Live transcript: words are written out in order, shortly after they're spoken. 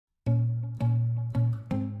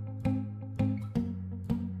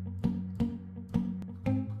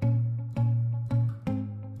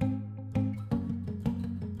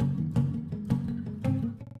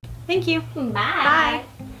Thank you. Bye. Bye.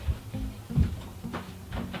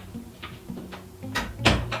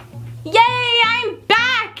 Yay, I'm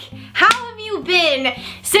back! How have you been?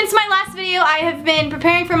 Since my last video, I have been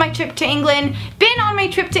preparing for my trip to England, been on my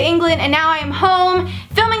trip to England, and now I am home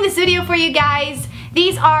filming this video for you guys.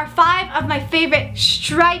 These are 5 of my favorite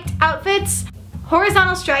striped outfits.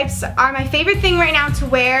 Horizontal stripes are my favorite thing right now to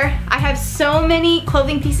wear. I have so many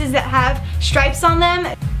clothing pieces that have stripes on them.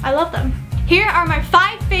 I love them. Here are my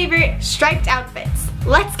 5 favorite striped outfits.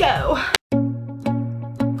 Let's go!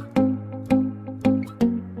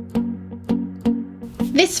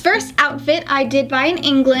 This first outfit I did buy in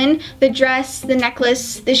England. The dress, the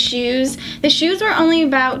necklace, the shoes. The shoes were only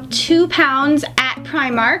about £2 at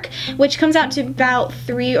Primark, which comes out to about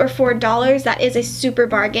 $3 or $4. That is a super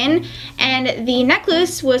bargain. And the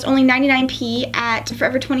necklace was only 99p at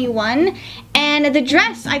Forever 21. And the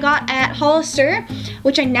dress I got at Hollister,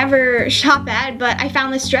 which I never shop at, but I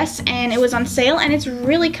found this dress and it was on sale and it's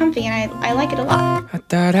really comfy and I like it a lot. I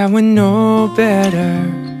thought I would know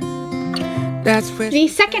better. The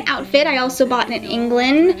second outfit I also bought in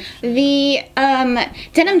England. The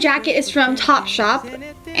denim jacket is from Topshop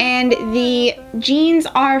and the jeans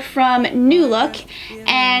are from New Look,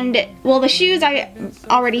 and well, the shoes I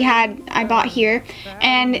already had, I bought here,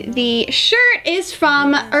 and the shirt is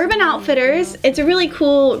from Urban Outfitters. It's a really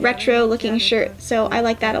cool retro looking shirt, so I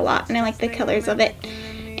like that a lot and I like the colors of it.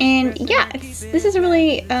 And yeah, this is a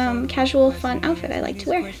really casual, fun outfit I like to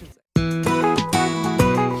wear.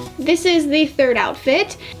 This is the third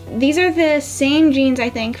outfit. These are the same jeans,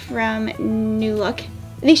 I think, from New Look.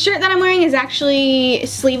 The shirt that I'm wearing is actually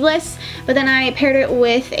sleeveless, but then I paired it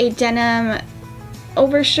with a denim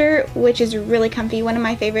overshirt, which is really comfy, one of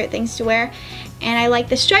my favorite things to wear. And I like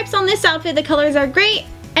the stripes on this outfit, the colors are great.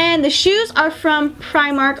 And the shoes are from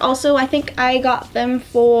Primark also. I think I got them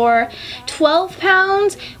for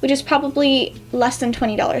 £12, which is probably less than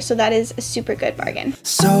 $20, so that is a super good bargain.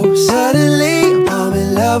 So suddenly I'm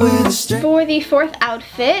in love with a strip. For the fourth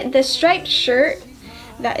outfit, the striped shirt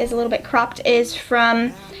that is a little bit cropped is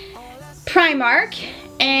from Primark,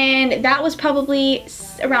 and that was probably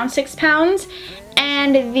around £6.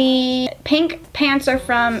 And the pink pants are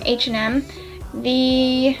from H&M.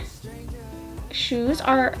 The shoes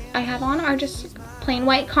I have on are just plain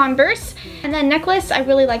white Converse. And then necklace, I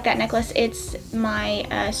really like that necklace. It's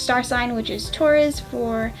my star sign, which is Taurus,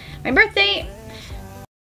 for my birthday.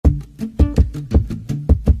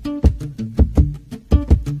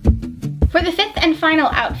 For the fifth and final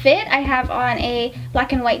outfit, I have on a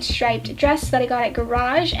black and white striped dress that I got at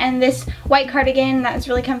Garage, and this white cardigan that is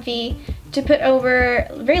really comfy to put over,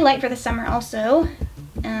 very light for the summer also.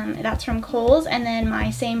 That's from Kohl's, and then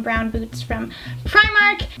my same brown boots from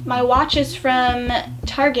Primark. My watch is from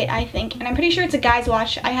Target, I think, and I'm pretty sure it's a guy's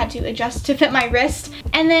watch. I had to adjust to fit my wrist.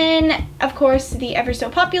 And then, of course, the ever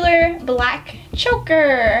so popular black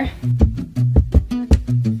choker. Thanks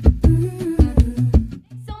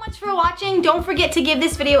so much for watching. Don't forget to give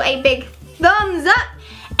this video a big thumbs up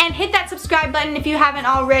and hit that subscribe button if you haven't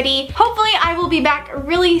already. Hopefully I will be back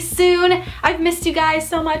really soon. I've missed you guys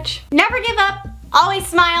so much. Never give up. Always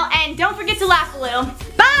smile, and don't forget to laugh a little.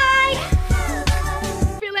 Bye!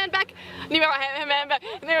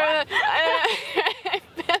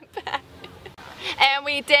 And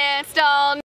we danced all